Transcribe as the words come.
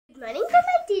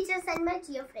teachers and my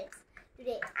dear friends.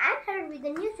 Today I am here with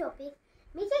a new topic,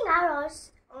 making our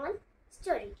own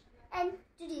story. And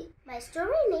today my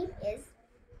story name is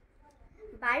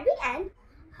Barbie and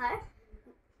her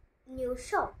new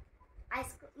shop,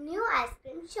 new ice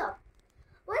cream shop.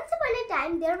 Once upon a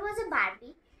time there was a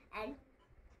Barbie and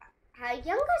her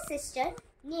younger sister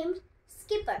named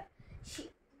Skipper.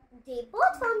 They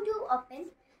both want to open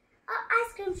an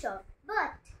ice cream shop,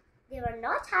 but they were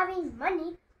not having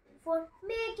money for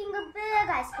making a big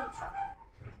ice cream shop.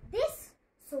 They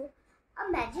saw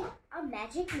a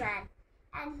magic man,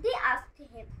 and they asked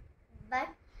him, but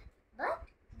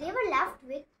they were left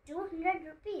with 200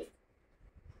 rupees.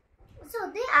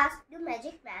 So they asked the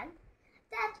magic man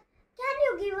that, can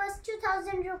you give us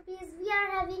 2000 rupees? We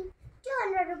are having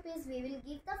 200 rupees. We will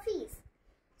give the fees.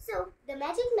 So the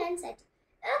magic man said,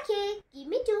 okay, give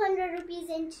me 200 rupees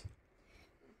and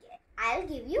I'll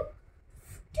give you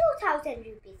 2000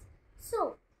 rupees.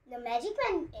 So the magic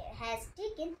man has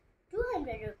taken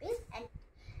 200 rupees and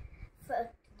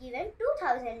given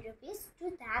 2000 rupees to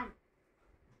them.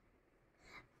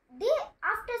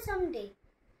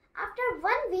 After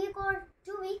 1 week or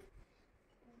 2 weeks,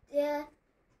 the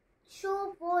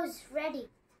shop was ready.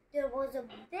 There was a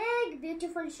big,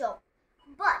 beautiful shop,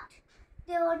 but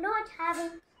they were not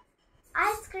having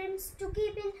ice creams to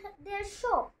keep in their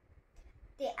shop.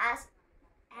 They asked,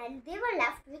 and they were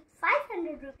left with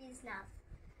 500 rupees now.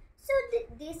 So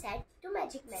they said to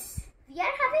Magic Man, we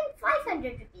are having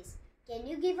 500 rupees. Can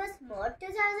you give us more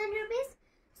 2000 rupees?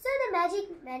 So the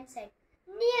Magic Man said,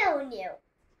 no.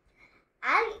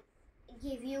 I'll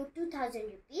give you 2000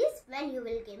 rupees when you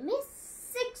will give me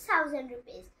 6000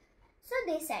 rupees. So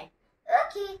they said,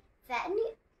 okay,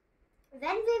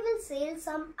 when we will sell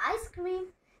some ice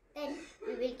cream, then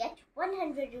we will get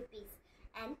 100 rupees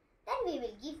and then we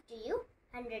will give to you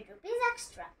 100 rupees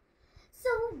extra. So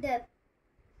the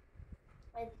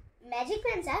Magic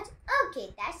Man said,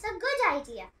 okay, that's a good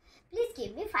idea. Please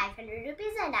give me 500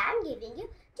 rupees and I am giving you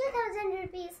 2000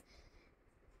 rupees.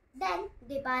 Then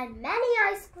they buy many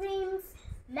ice creams,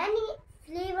 many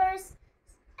flavors,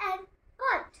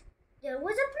 but there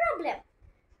was a problem.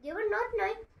 They were not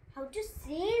knowing how to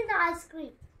sell the ice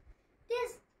cream.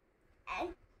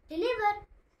 And deliver.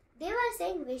 They were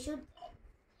saying we should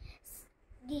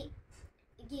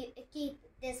keep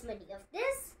this money of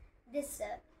this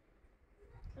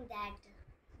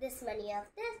money of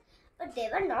this, but they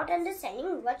were not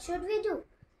understanding what should we do.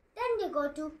 Then they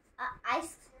go to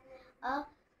a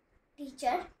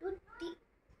teacher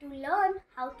to learn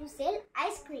how to sell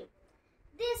ice cream.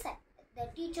 The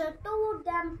teacher told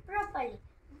them properly,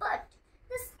 but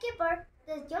the Skipper,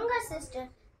 the younger sister,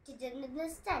 didn't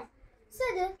understand. So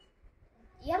the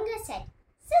younger said,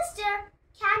 sister,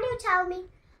 can you tell me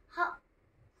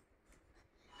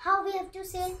how we have to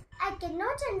say? I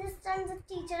cannot understand the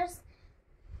teacher's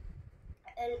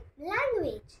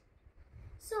language.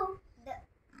 So the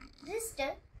big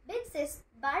sister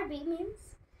Barbie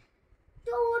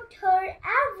told her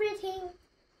everything,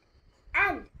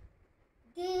 and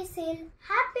they sell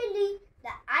happily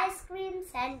the ice creams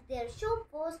and their shop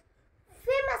was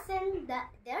famous in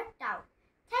their town.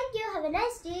 Thank you. Have a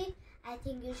nice day. I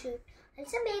think you should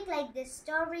also make like these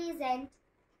stories, and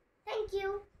thank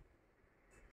you.